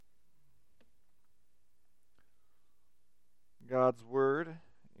God's Word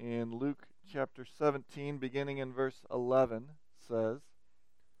in Luke chapter 17, beginning in verse 11, says,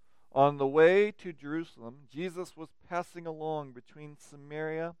 On the way to Jerusalem, Jesus was passing along between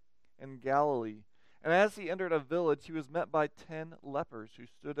Samaria and Galilee. And as he entered a village, he was met by 10 lepers who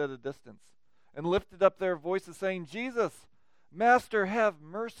stood at a distance and lifted up their voices, saying, Jesus, Master, have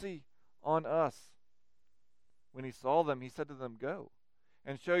mercy on us. When he saw them, he said to them, Go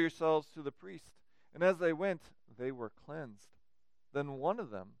and show yourselves to the priest. And as they went, they were cleansed. Then one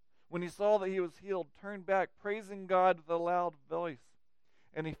of them, when he saw that he was healed, turned back, praising God with a loud voice.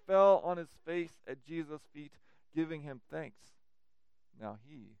 And he fell on his face at Jesus' feet, giving him thanks. Now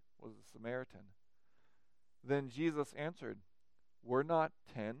he was a Samaritan. Then Jesus answered, Were not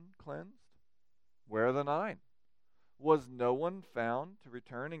 10 cleansed? Where are the 9? Was no one found to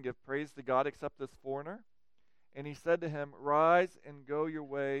return and give praise to God except this foreigner? And he said to him, Rise and go your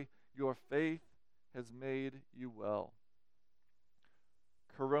way. Your faith has made you well.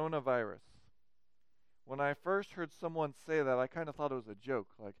 Coronavirus. When I first heard someone say that, I kind of thought it was a joke.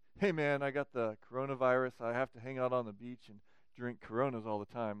 Like, hey man, I got the coronavirus. I have to hang out on the beach and drink Coronas all the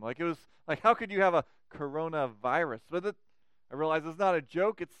time. Like, it was like, how could you have a coronavirus? But I realize it's not a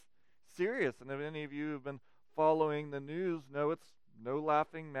joke. It's serious. And if any of you have been following the news, know it's no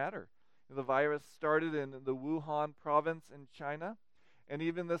laughing matter. The virus started in the Wuhan province in China. And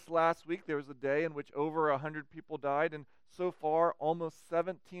even this last week, there was a day in which over 100 people died. And so far, almost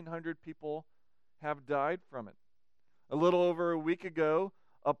 1,700 people have died from it. A little over a week ago,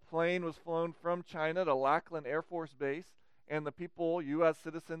 a plane was flown from China to Lackland Air Force Base. And the people, U.S.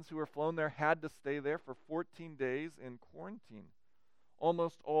 citizens who were flown there, had to stay there for 14 days in quarantine.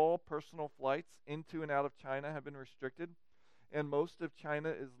 Almost all personal flights into and out of China have been restricted. And most of China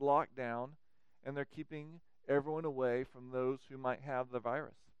is locked down, and they're keeping everyone away from those who might have the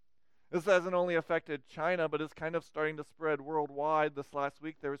virus. This hasn't only affected China, but is kind of starting to spread worldwide. This last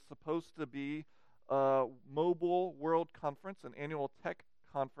week, there was supposed to be a Mobile World Conference, an annual tech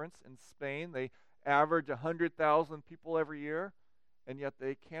conference in Spain. They average 100,000 people every year, and yet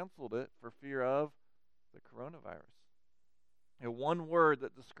they canceled it for fear of the coronavirus. And one word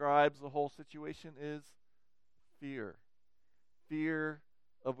that describes the whole situation is fear. Fear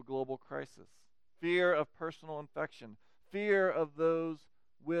of a global crisis, fear of personal infection, fear of those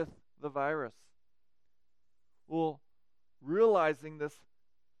with the virus. Well, realizing this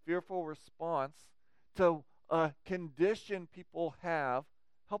fearful response to a condition people have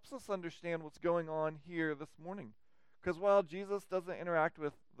helps us understand what's going on here this morning. Because while Jesus doesn't interact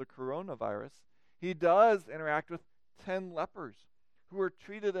with the coronavirus, he does interact with 10 lepers who are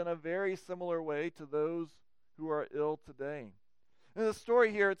treated in a very similar way to those who are ill today. In the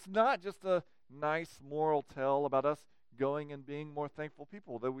story here, it's not just a nice moral tale about us going and being more thankful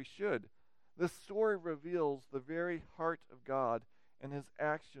people, though we should. The story reveals the very heart of God and his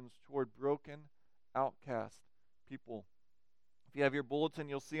actions toward broken, outcast people. If you have your bulletin,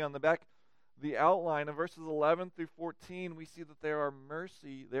 you'll see on the back the outline of verses 11 through 14. We see that there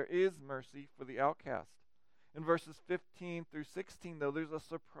is mercy for the outcast. In verses 15 through 16, though, there's a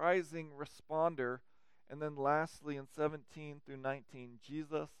surprising responder. And then lastly, in 17 through 19,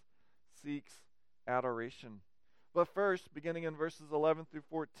 Jesus seeks adoration. But first, beginning in verses 11 through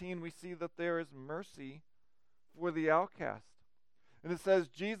 14, we see that there is mercy for the outcast. And it says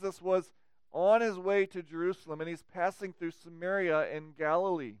Jesus was on his way to Jerusalem, and he's passing through Samaria and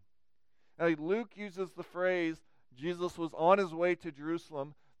Galilee. Now, Luke uses the phrase, Jesus was on his way to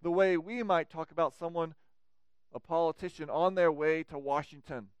Jerusalem, the way we might talk about someone, a politician, on their way to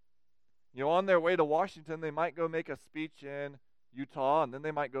Washington. You know, on their way to Washington, they might go make a speech in Utah, and then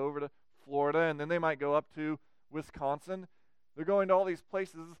they might go over to Florida, and then they might go up to Wisconsin. They're going to all these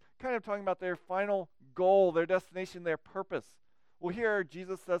places, kind of talking about their final goal, their destination, their purpose. Well, here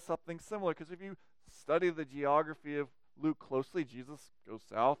Jesus says something similar, because if you study the geography of Luke closely, Jesus goes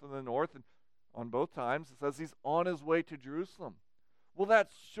south and then north, and on both times it says he's on his way to Jerusalem. Well,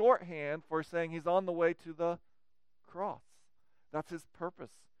 that's shorthand for saying he's on the way to the cross. That's his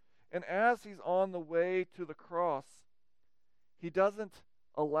purpose. And as he's on the way to the cross, he doesn't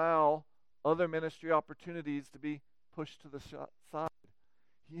allow other ministry opportunities to be pushed to the side.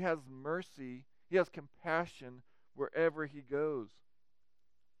 He has mercy, he has compassion wherever he goes.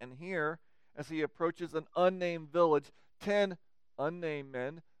 And here, as he approaches an unnamed village, 10 unnamed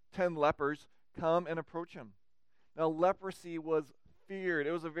men, 10 lepers, come and approach him. Now, leprosy was feared.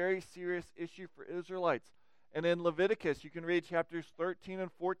 It was a very serious issue for Israelites. And in Leviticus, you can read chapters 13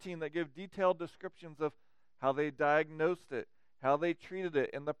 and 14 that give detailed descriptions of how they diagnosed it, how they treated it,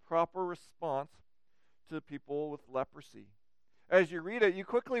 and the proper response to people with leprosy. As you read it, you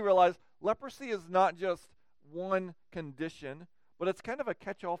quickly realize leprosy is not just one condition but it's kind of a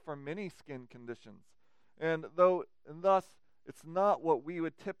catch-all for many skin conditions. And thus, it's not what we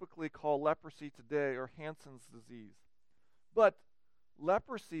would typically call leprosy today or Hansen's disease. But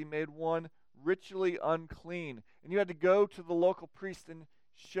leprosy made one ritually unclean, and you had to go to the local priest and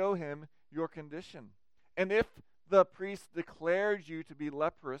show him your condition. And if the priest declared you to be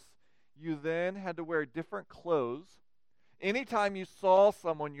leprous, you then had to wear different clothes. Anytime you saw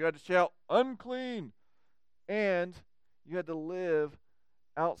someone, you had to shout, "Unclean!" And you had to live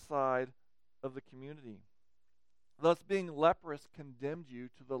outside of the community. Thus, being leprous condemned you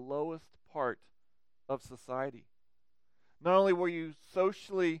to the lowest part of society. Not only were you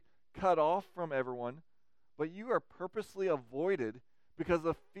socially cut off from everyone, but you are purposely avoided because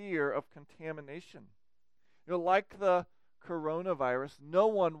of fear of contamination. Like the coronavirus, no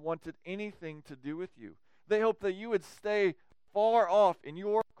one wanted anything to do with you. They hoped that you would stay far off in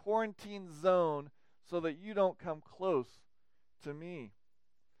your quarantine zone so that you don't come close to me.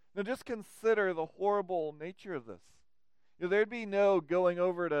 Now just consider the horrible nature of this. There'd be no going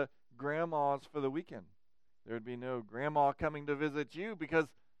over to grandma's for the weekend. There'd be no grandma coming to visit you because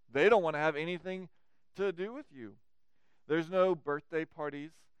they don't want to have anything to do with you. There's no birthday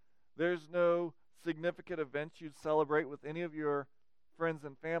parties. There's no significant events you'd celebrate with any of your friends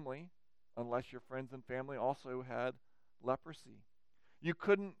and family, unless your friends and family also had leprosy. You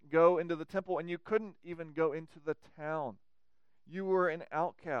couldn't go into the temple, and you couldn't even go into the town. You were an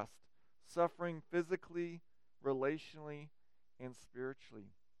outcast, suffering physically, relationally, and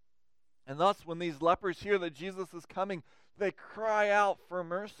spiritually. And thus, when these lepers hear that Jesus is coming, they cry out for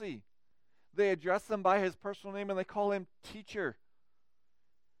mercy. They address him by his personal name, and they call him teacher.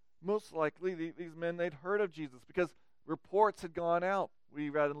 Most likely, these men, they'd heard of Jesus because reports had gone out. We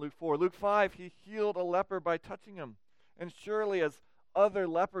read in Luke 4. Luke 5, he healed a leper by touching him. And surely as other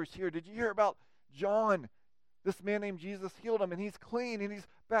lepers here, did you hear about John? This man named Jesus healed him, and he's clean, and he's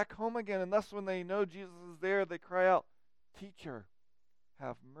back home again. And thus, when they know Jesus is there, they cry out, "Teacher,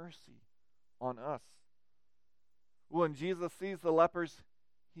 have mercy on us." When Jesus sees the lepers,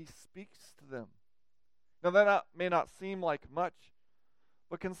 he speaks to them. Now, that may not seem like much,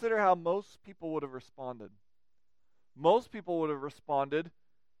 but consider how most people would have responded. Most people would have responded,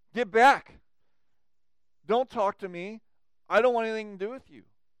 "Get back. Don't talk to me. I don't want anything to do with you."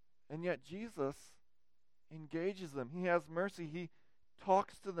 And yet Jesus engages them. He has mercy. He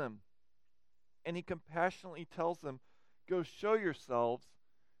talks to them. And he compassionately tells them, "Go show yourselves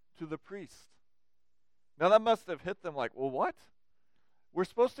to the priest." Now that must have hit them like, well, what? We're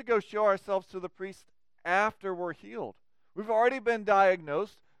supposed to go show ourselves to the priest after we're healed. We've already been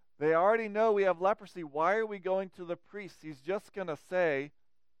diagnosed. They already know we have leprosy. Why are we going to the priest? He's just going to say,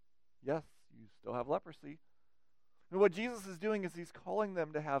 "Yes, you still have leprosy." And what Jesus is doing is he's calling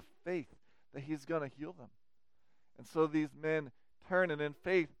them to have faith that he's going to heal them. And so these men turn and in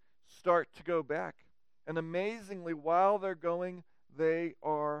faith start to go back. And amazingly, while they're going, they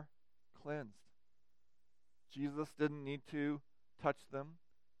are cleansed. Jesus didn't need to touch them,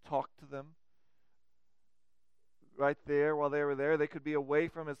 talk to them. Right there, while they were there, they could be away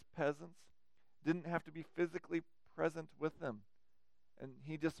from his presence. Didn't have to be physically present with them. And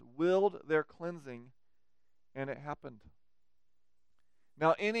he just willed their cleansing, and it happened.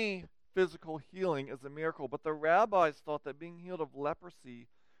 Now, any physical healing is a miracle, but the rabbis thought that being healed of leprosy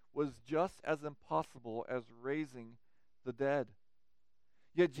was just as impossible as raising the dead.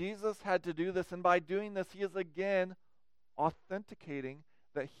 Yet Jesus had to do this, and by doing this, he is again authenticating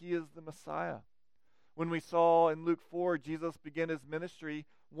that he is the Messiah. When we saw in Luke 4, Jesus begin his ministry,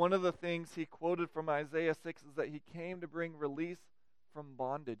 one of the things he quoted from Isaiah 6 is that he came to bring release from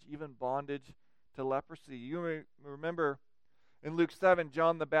bondage, even bondage to leprosy. You remember in Luke 7,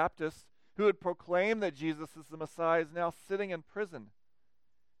 John the Baptist, who had proclaimed that Jesus is the Messiah, is now sitting in prison.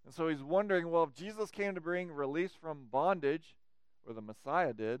 And so he's wondering, well, if Jesus came to bring release from bondage, or the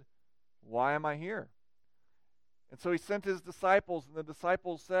Messiah did, why am I here? And so he sent his disciples, and the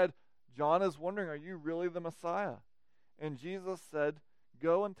disciples said, "John is wondering, are you really the Messiah?" And Jesus said,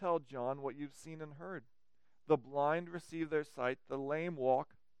 "Go and tell John what you've seen and heard. The blind receive their sight, the lame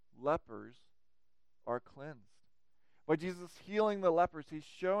walk, lepers are cleansed." By Jesus healing the lepers, he's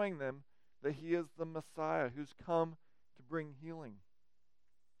showing them that he is the Messiah who's come to bring healing.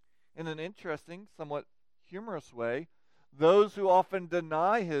 In an interesting, somewhat humorous way, those who often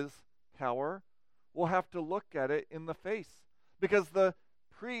deny his power will have to look at it in the face, because the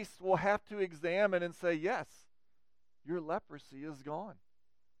priest will have to examine and say, "Yes, your leprosy is gone."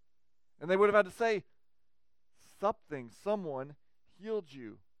 And they would have had to say, someone healed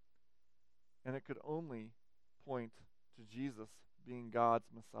you. And it could only point to Jesus being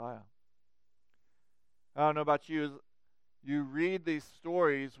God's Messiah. I don't know about you. you read these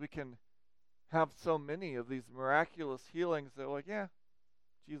stories, we can have so many of these miraculous healings that we're like, yeah,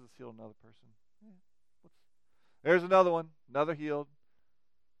 Jesus healed another person. Yeah, there's another one, another healed.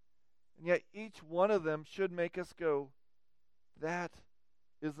 And yet each one of them should make us go, that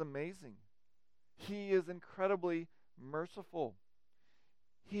is amazing. He is incredibly merciful.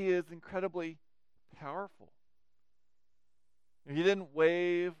 He is incredibly powerful. He didn't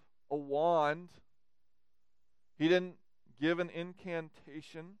wave a wand. He didn't give an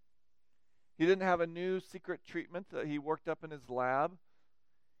incantation. He didn't have a new secret treatment that he worked up in his lab.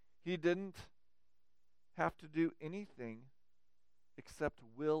 He didn't have to do anything except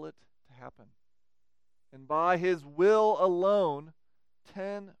will it to happen. And by his will alone,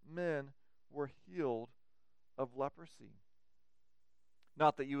 10 men were healed of leprosy.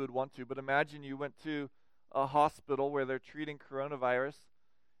 Not that you would want to, but imagine you went to a hospital where they're treating coronavirus,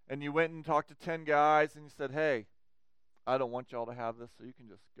 and you went and talked to 10 guys, and you said, hey, I don't want y'all to have this, so you can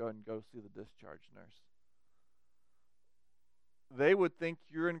just go ahead and go see the discharge nurse. They would think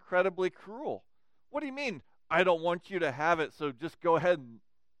you're incredibly cruel. What do you mean, I don't want you to have it, so just go ahead and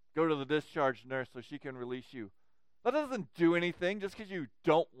go to the discharge nurse so she can release you? That doesn't do anything just because you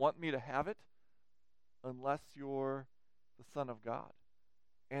don't want me to have it, unless you're the Son of God.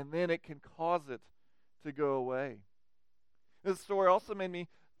 And then it can cause it to go away. This story also made me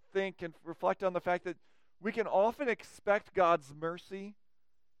think and reflect on the fact that we can often expect God's mercy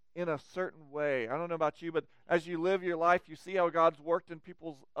in a certain way. I don't know about you, but as you live your life, you see how God's worked in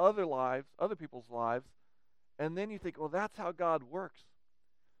people's other people's lives, and then you think, well, that's how God works.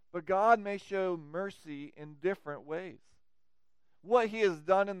 But God may show mercy in different ways. What he has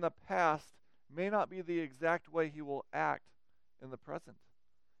done in the past may not be the exact way he will act in the present.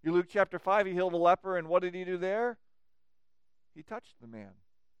 In Luke chapter 5, he healed a leper, and what did he do there? He touched the man.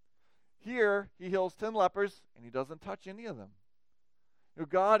 Here, he heals 10 lepers, and he doesn't touch any of them.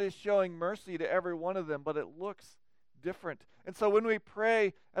 God is showing mercy to every one of them, but it looks different. And so when we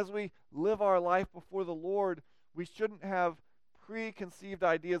pray, as we live our life before the Lord, we shouldn't have preconceived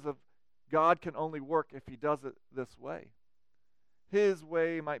ideas of God can only work if he does it this way. His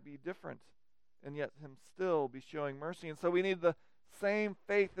way might be different, and yet him still be showing mercy. And so we need the same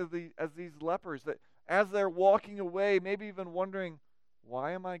faith as these lepers, that as they're walking away, maybe even wondering,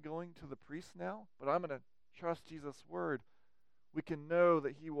 why am I going to the priest now? But I'm going to trust Jesus' word. We can know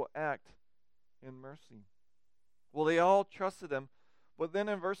that he will act in mercy. Well, they all trusted him, but then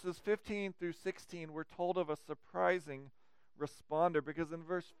in verses 15 through 16, we're told of a surprising responder, because in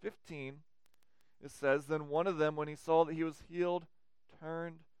verse 15, it says, then one of them, when he saw that he was healed,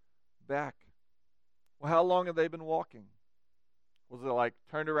 turned back. Well, how long had they been walking? Was it like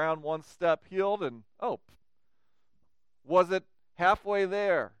turned around one step, healed, and was it halfway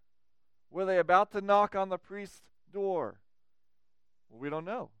there? Were they about to knock on the priest's door? Well, we don't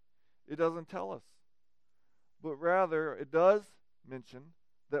know. It doesn't tell us. But rather, it does mention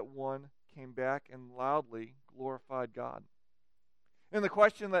that one came back and loudly glorified God. And the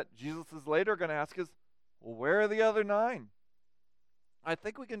question that Jesus is later going to ask is, well, where are the other 9? I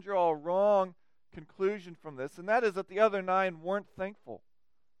think we can draw a wrong conclusion from this, and that is that the other 9 weren't thankful.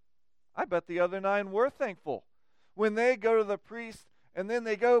 I bet the other 9 were thankful. When they go to the priest and then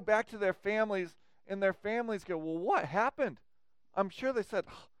they go back to their families, and their families go, well, what happened? I'm sure they said,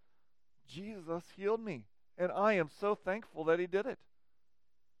 Jesus healed me, and I am so thankful that he did it.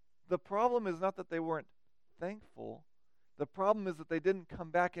 The problem is not that they weren't thankful. The problem is that they didn't come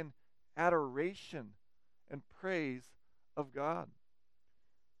back in adoration and praise of God.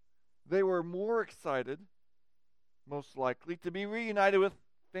 They were more excited, most likely, to be reunited with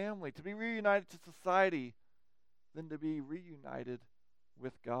family, to be reunited to society, than to be reunited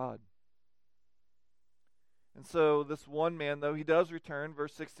with God. And so this one man, though, he does return,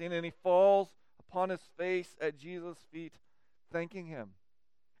 verse 16, and he falls upon his face at Jesus' feet, thanking him.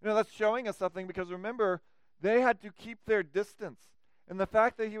 That's showing us something, because remember, they had to keep their distance. And the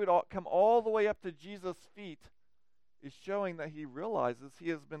fact that he would come all the way up to Jesus' feet is showing that he realizes he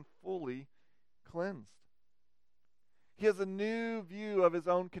has been fully cleansed. He has a new view of his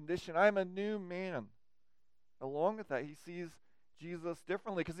own condition. I am a new man. Along with that, he sees Jesus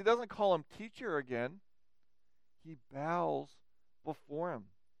differently, because he doesn't call him teacher again. He bows before him.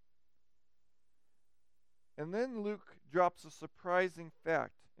 And then Luke drops a surprising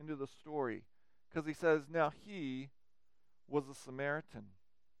fact into the story, because he says, now he was a Samaritan.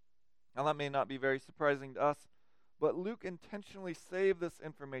 Now that may not be very surprising to us, but Luke intentionally saved this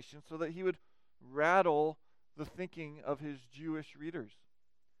information so that he would rattle the thinking of his Jewish readers.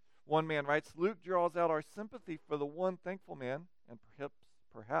 One man writes, Luke draws out our sympathy for the one thankful man, and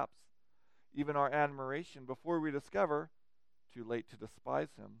perhaps even our admiration, before we discover too late to despise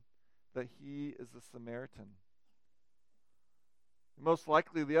him, that he is a Samaritan. Most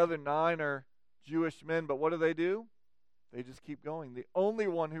likely the other 9 are Jewish men, but what do? They just keep going. The only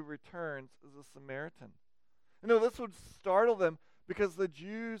one who returns is a Samaritan. This would startle them because the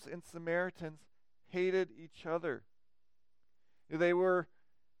Jews and Samaritans hated each other. They were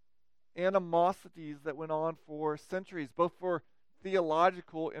animosities that went on for centuries, both for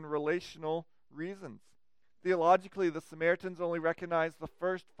theological and relational reasons. Theologically, the Samaritans only recognized the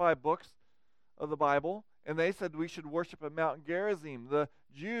first 5 books of the Bible, and they said we should worship at Mount Gerizim. The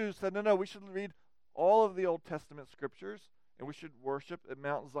Jews said, no, we should read all of the Old Testament scriptures, and we should worship at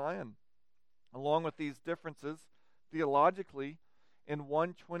Mount Zion. Along with these differences, theologically, in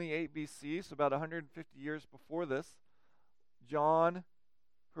 128 BC, so about 150 years before this, John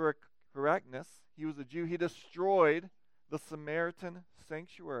Hyrcanus, he was a Jew, he destroyed the Samaritan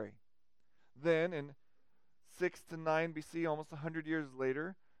sanctuary. Then in 6 to 9 BC, almost 100 years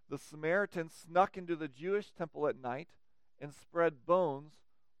later, the Samaritans snuck into the Jewish temple at night and spread bones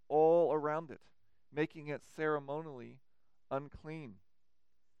all around it, making it ceremonially unclean.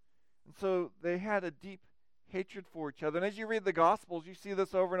 And so they had a deep hatred for each other. And as you read the Gospels, you see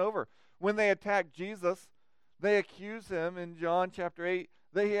this over and over. When they attacked Jesus, they accuse him in John chapter 8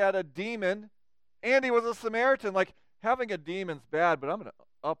 that he had a demon and he was a Samaritan. Like, having a demon's bad, but I'm going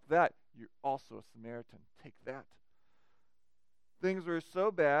to up that. You're also a Samaritan. Take that. Things were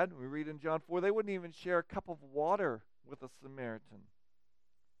so bad, we read in John 4, they wouldn't even share a cup of water with a Samaritan.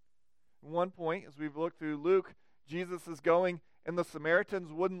 At one point, as we've looked through Luke, Jesus is going, and the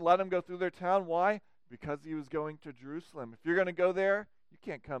Samaritans wouldn't let him go through their town. Why? Because he was going to Jerusalem. If you're going to go there, you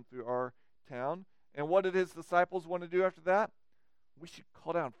can't come through our town. And what did his disciples want to do after that? We should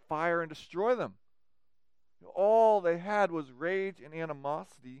call down fire and destroy them. All they had was rage and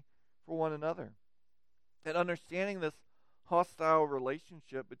animosity for one another. And understanding this hostile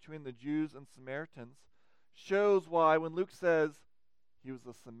relationship between the Jews and Samaritans shows why when Luke says he was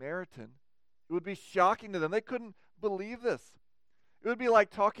a Samaritan, it would be shocking to them. They couldn't believe this. It would be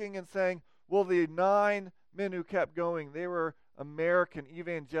like talking and saying, well, the 9 men who kept going, they were American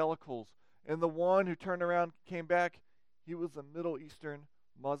evangelicals. And the one who turned around came back, he was a Middle Eastern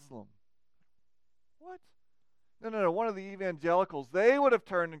Muslim. What? No. One of the evangelicals, they would have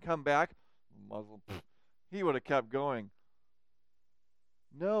turned and come back. Muslim. He would have kept going.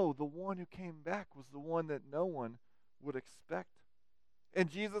 No, the one who came back was the one that no one would expect. And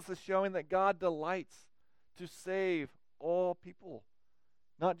Jesus is showing that God delights to save all people,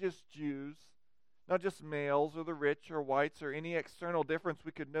 not just Jews, not just males or the rich or whites or any external difference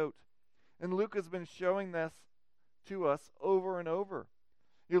we could note. And Luke has been showing this to us over and over.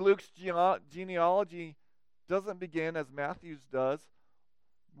 Luke's genealogy doesn't begin, as Matthew's does,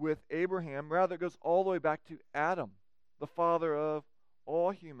 with Abraham. Rather, it goes all the way back to Adam, the father of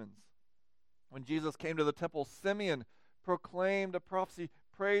all humans. When Jesus came to the temple, Simeon proclaimed a prophecy,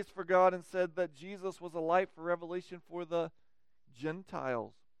 praised for God, and said that Jesus was a light for revelation for the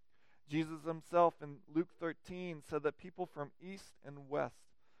Gentiles. Jesus himself in Luke 13 said that people from east and west,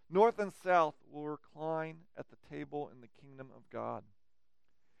 north and south, will recline at the table in the kingdom of God.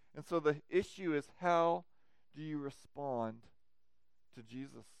 And so the issue is, how do you respond to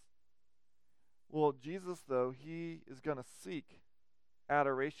Jesus? Well, Jesus, though, he is going to seek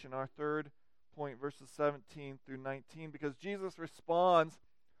adoration. Our third point, verses 17 through 19, because Jesus responds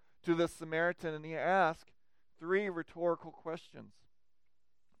to this Samaritan and he asks 3 rhetorical questions.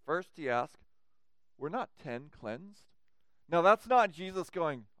 First, he asks, were not 10 cleansed? Now, that's not Jesus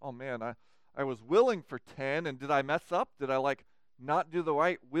going, oh man, I was willing for 10, and did I mess up? Did I not do the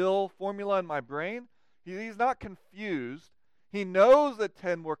right will formula in my brain? He's not confused. He knows that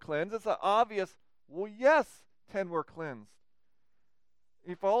 10 were cleansed. It's obvious, well, yes, 10 were cleansed.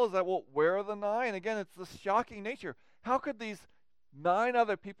 He follows that, well, where are the 9? Again, it's the shocking nature. How could these 9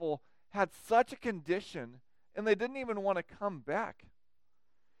 other people had such a condition and they didn't even want to come back?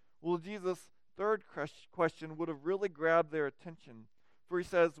 Well, Jesus' third question would have really grabbed their attention. For he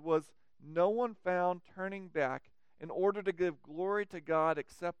says, was no one found turning back in order to give glory to God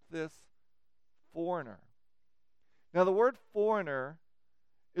except this foreigner? Now, the word foreigner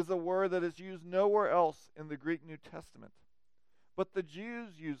is a word that is used nowhere else in the Greek New Testament. But the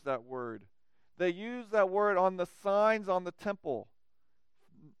Jews use that word. They use that word on the signs on the temple.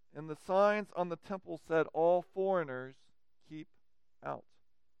 And the signs on the temple said, all foreigners keep out.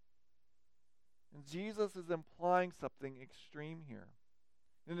 And Jesus is implying something extreme here.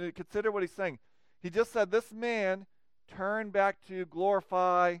 And consider what he's saying. He just said this man turned back to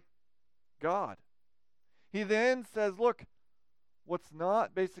glorify God. He then says, look, what's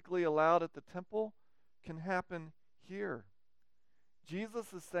not basically allowed at the temple can happen here.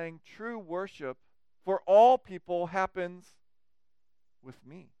 Jesus is saying true worship for all people happens with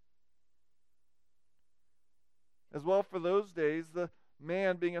me. As well, for those days, the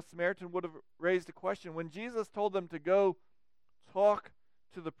man, being a Samaritan, would have raised a question. When Jesus told them to go talk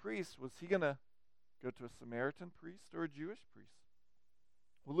to the priest, was he going to go to a Samaritan priest or a Jewish priest?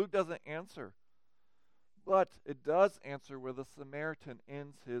 Well, Luke doesn't answer, but it does answer where the Samaritan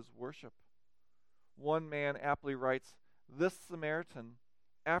ends his worship. One man aptly writes, "This Samaritan,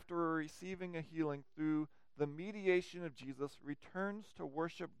 after receiving a healing through the mediation of Jesus, returns to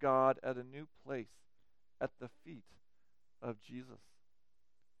worship God at a new place, at the feet of Jesus."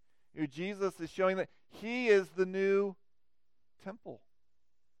 You know, Jesus is showing that he is the new temple.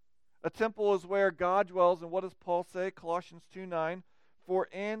 A temple is where God dwells, and what does Paul say? Colossians 2:9, "For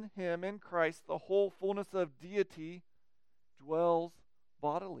in him, in Christ, the whole fullness of deity dwells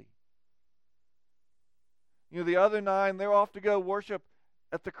bodily." You know, the other 9, they're off to go worship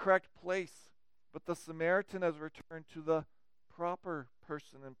at the correct place, but the Samaritan has returned to the proper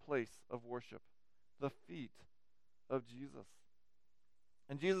person and place of worship, the feet of Jesus.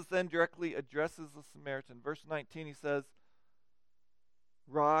 And Jesus then directly addresses the Samaritan. Verse 19, he says,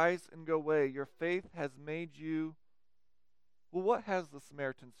 "Rise and go away. Your faith has made you..." Well, what has the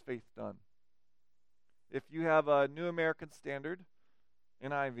Samaritan's faith done? If you have a New American Standard,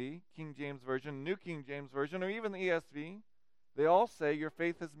 NIV, King James Version, New King James Version, or even the ESV, they all say your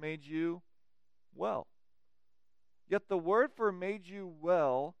faith has made you well. Yet the word for "made you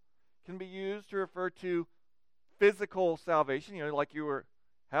well" can be used to refer to physical salvation, like you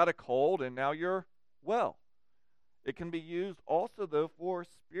had a cold and now you're well. It can be used also, though, for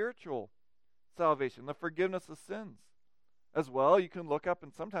spiritual salvation, the forgiveness of sins. As well, you can look up,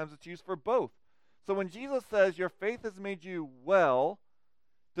 and sometimes it's used for both. So when Jesus says your faith has made you well,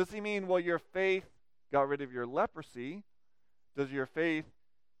 does he mean, well, your faith got rid of your leprosy? Does your faith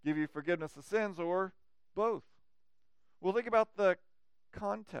give you forgiveness of sins, or both? Well, think about the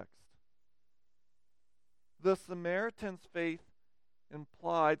context. The Samaritan's faith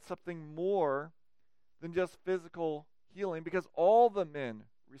implied something more than just physical healing, because all the men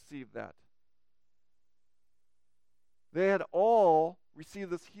received that. They had all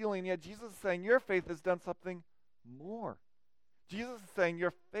received this healing, yet Jesus is saying your faith has done something more. Jesus is saying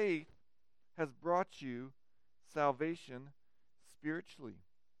your faith has brought you salvation spiritually.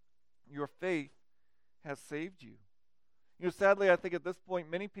 Your faith has saved you. Sadly, I think at this point,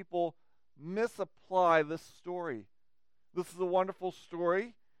 many people misapply this story. This is a wonderful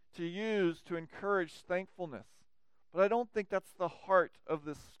story to use to encourage thankfulness. But I don't think that's the heart of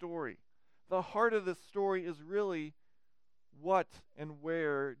this story. The heart of this story is really, what and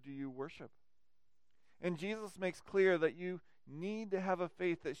where do you worship? And Jesus makes clear that you need to have a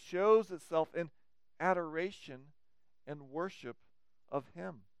faith that shows itself in adoration and worship of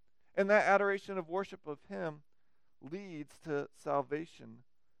him. And that adoration of worship of him leads to salvation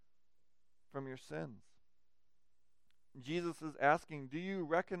from your sins. Jesus is asking, do you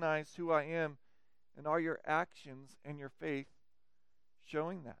recognize who I am? And are your actions and your faith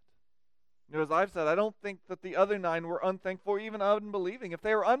showing that? As I've said, I don't think that the other 9 were unthankful or even unbelieving. If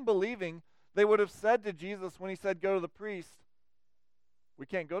they were unbelieving, they would have said to Jesus when he said, go to the priest, we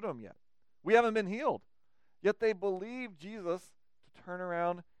can't go to him yet. We haven't been healed. Yet they believed Jesus to turn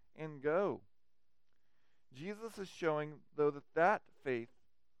around and go. Jesus is showing, though, that faith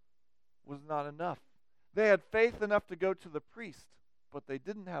was not enough. They had faith enough to go to the priest, but they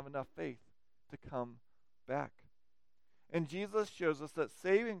didn't have enough faith to come back. And Jesus shows us that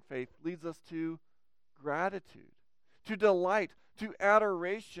saving faith leads us to gratitude, to delight, to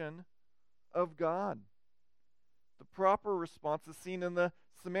adoration of God. The proper response is seen in the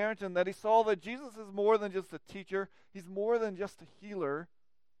Samaritan, that he saw that Jesus is more than just a teacher. He's more than just a healer.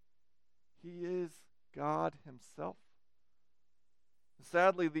 He is God himself.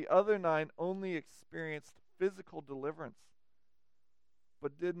 Sadly, the other 9 only experienced physical deliverance,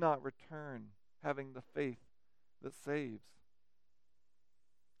 but did not return having the faith that saves.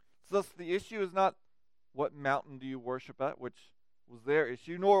 Thus, the issue is not what mountain do you worship at, which was their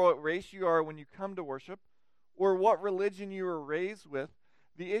issue, nor what race you are when you come to worship, or what religion you were raised with.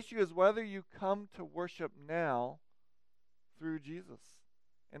 The issue is whether you come to worship now through Jesus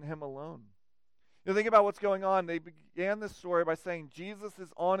and him alone. Think about what's going on. They began this story by saying Jesus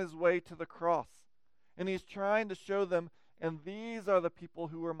is on his way to the cross, and he's trying to show them, and these are the people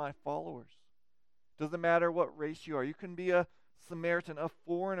who are my followers. Doesn't matter what race you are. You can be a Samaritan, a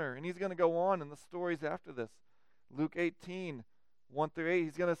foreigner. And he's going to go on in the stories after this. Luke 18, 1-8,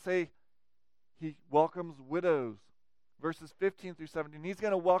 he's going to say he welcomes widows. Verses 15 through 17, he's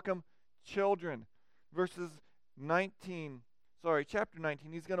going to welcome children. Verses 19, chapter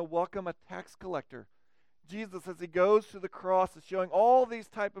 19, he's going to welcome a tax collector. Jesus, as he goes to the cross, is showing all these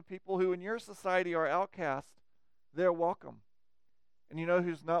type of people who in your society are outcast, they're welcome. And you know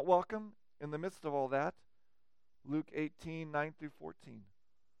who's not welcome in the midst of all that? Luke 18, 9 through 14.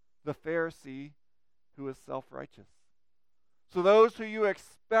 The Pharisee who is self-righteous. So those who you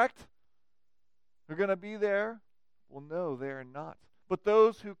expect are going to be there, well, no, they are not. But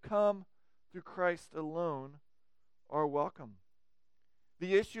those who come through Christ alone are welcome.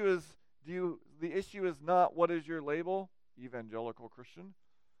 The issue is not what is your label, evangelical Christian.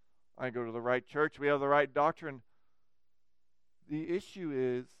 I go to the right church, we have the right doctrine. The issue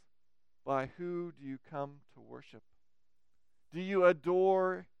is, by who do you come to worship? Do you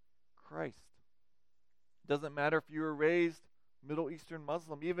adore Christ? It doesn't matter if you were raised Middle Eastern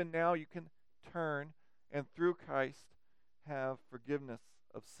Muslim. Even now you can turn and through Christ have forgiveness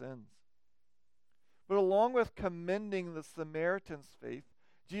of sins. But along with commending the Samaritan's faith,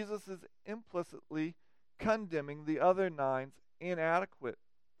 Jesus is implicitly condemning the other nine's inadequate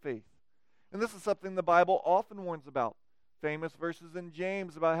faith. And this is something the Bible often warns about. Famous verses in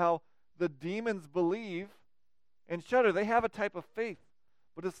James about how the demons believe and shudder. They have a type of faith,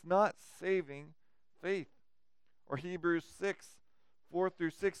 but it's not saving faith. Or Hebrews 6, 4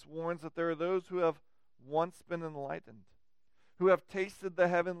 through 6 warns that there are those who have once been enlightened, who have tasted the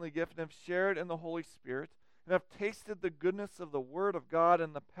heavenly gift and have shared in the Holy Spirit, and have tasted the goodness of the Word of God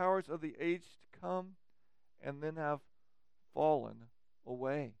and the powers of the age to come, and then have fallen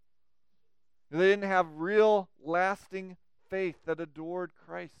away. They didn't have real, lasting faith that adored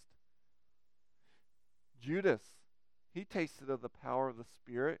Christ. Judas, he tasted of the power of the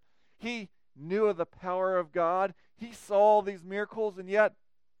Spirit. He knew of the power of God. He saw these miracles, and yet,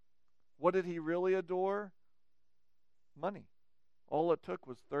 what did he really adore? Money. All it took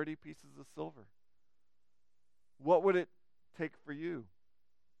was 30 pieces of silver. What would it take for you?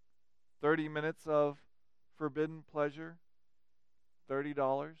 30 minutes of forbidden pleasure? $30?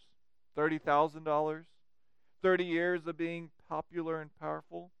 $30,000? 30 years of being popular and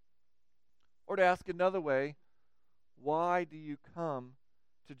powerful? Or to ask another way, why do you come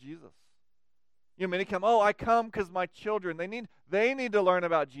to Jesus? You know, many come, I come because my children, they need to learn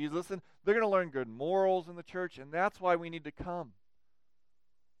about Jesus, and they're going to learn good morals in the church, and that's why we need to come.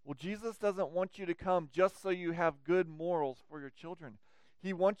 Well, Jesus doesn't want you to come just so you have good morals for your children.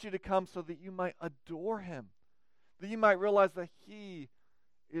 He wants you to come so that you might adore him, that you might realize that he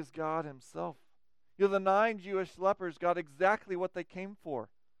is God himself. You know, the 9 Jewish lepers got exactly what they came for,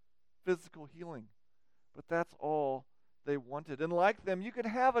 physical healing. But that's all they wanted. And like them, you can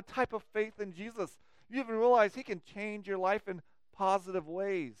have a type of faith in Jesus. You even realize he can change your life in positive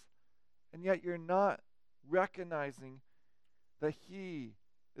ways. And yet you're not recognizing that he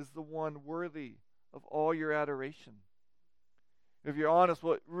is the one worthy of all your adoration. If you're honest,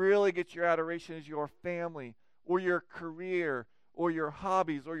 what really gets your adoration is your family or your career or your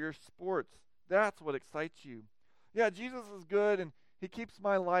hobbies or your sports. That's what excites you. Yeah, Jesus is good and he keeps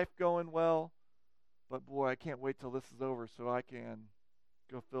my life going well, but boy, I can't wait till this is over so I can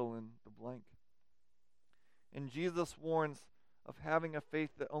go fill in the blank. And Jesus warns of having a faith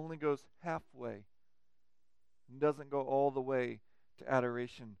that only goes halfway and doesn't go all the way to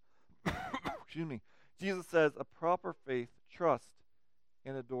adoration. Excuse me. Jesus says a proper faith trusts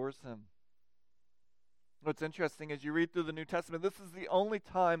and adores him. What's interesting as you read through the New Testament, this is the only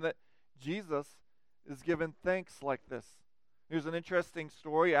time that Jesus is given thanks like this. There's an interesting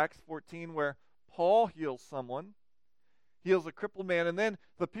story, Acts 14, where Paul heals someone, heals a crippled man, and then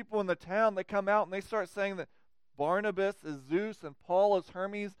the people in the town, they come out and they start saying that Barnabas is Zeus and Paul is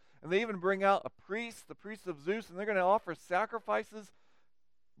Hermes, and they even bring out a priest, the priest of Zeus, and they're going to offer sacrifices.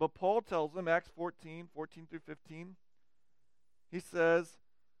 But Paul tells them, Acts 14 through 15, he says,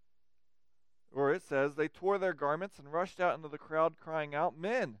 or it says, they tore their garments and rushed out into the crowd crying out,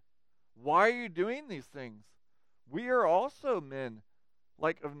 "Men, why are you doing these things? We are also men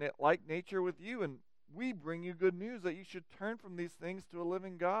like nature with you, and we bring you good news that you should turn from these things to a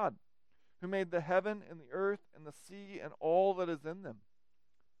living God, who made the heaven and the earth and the sea and all that is in them."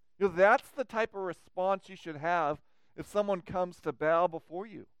 You know, that's the type of response you should have if someone comes to bow before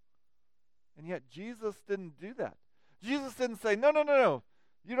you. And yet Jesus didn't do that. Jesus didn't say, no,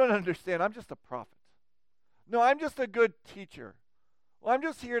 you don't understand, I'm just a prophet. No, I'm just a good teacher. Well, I'm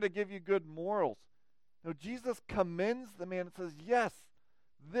just here to give you good morals. No, Jesus commends the man and says, yes,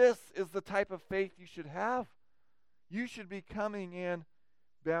 this is the type of faith you should have. You should be coming and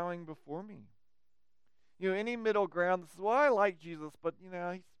bowing before me. You know, any middle ground that says, well, I like Jesus, but,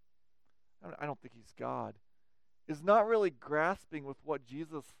 I don't think he's God, is not really grasping with what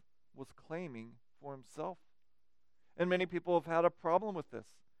Jesus was claiming for himself. And many people have had a problem with this.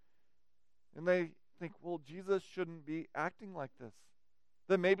 And they think, well, Jesus shouldn't be acting like this.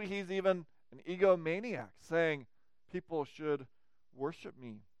 That maybe he's even an egomaniac, saying people should worship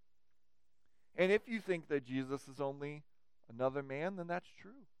me. And if you think that Jesus is only another man, then that's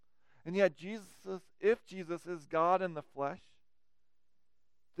true. And yet if Jesus is God in the flesh,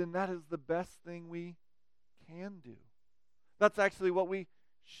 then that is the best thing we can do. That's actually what we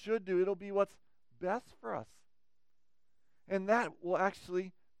should do. It'll be what's best for us. And that will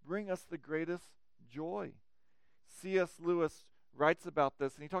actually bring us the greatest joy. C.S. Lewis writes about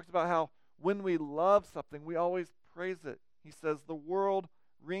this, and he talks about how when we love something, we always praise it. He says, the world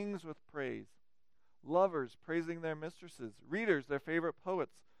rings with praise. Lovers praising their mistresses, readers their favorite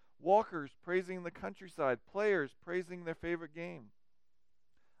poets, walkers praising the countryside, players praising their favorite game.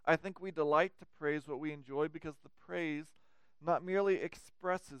 I think we delight to praise what we enjoy because the praise not merely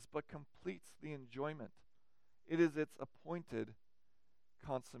expresses but completes the enjoyment. It is its appointed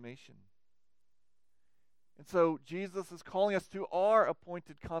consummation. And so Jesus is calling us to our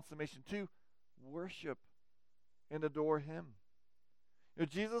appointed consummation, to worship and adore him. You know,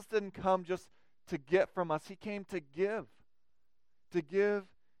 Jesus didn't come just to get from us. He came to give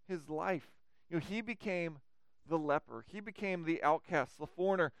his life. You know, he became the leper. He became the outcast, the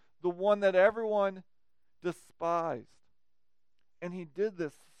foreigner, the one that everyone despised. And he did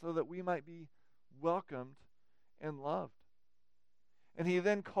this so that we might be welcomed and loved. And he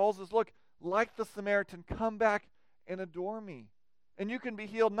then calls us, look, like the Samaritan, come back and adore me. And you can be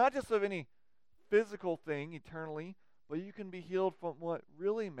healed not just of any physical thing eternally, but you can be healed from what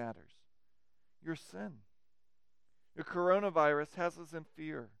really matters, your sin. The coronavirus has us in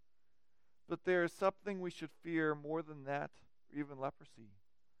fear. But there is something we should fear more than that, or even leprosy.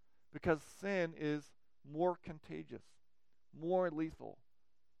 Because sin is more contagious, more lethal.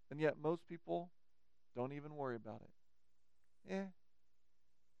 And yet most people don't even worry about it.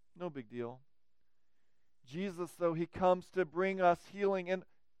 No big deal. Jesus, though, he comes to bring us healing in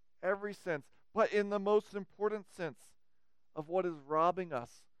every sense, but in the most important sense of what is robbing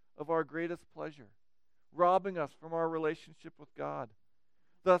us of our greatest pleasure, robbing us from our relationship with God.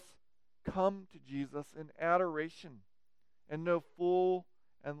 Thus, come to Jesus in adoration and know full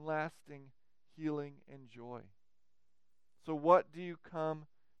and lasting healing and joy. So what do you come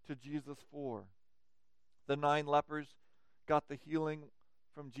to Jesus for? The 9 lepers got the healing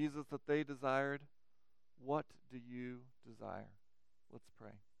from Jesus that they desired. What do you desire? Let's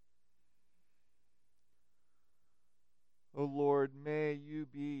pray. Oh Lord, may you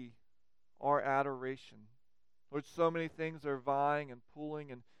be our adoration. Lord, so many things are vying and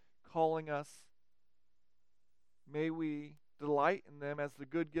pulling and calling us. May we delight in them as the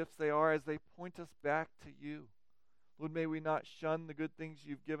good gifts they are, as they point us back to you. Lord, may we not shun the good things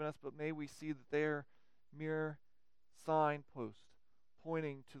you've given us, but may we see that they are mere signposts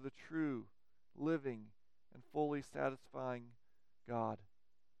pointing to the true, living, and fully satisfying God.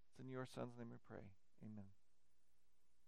 It's in your Son's name we pray. Amen.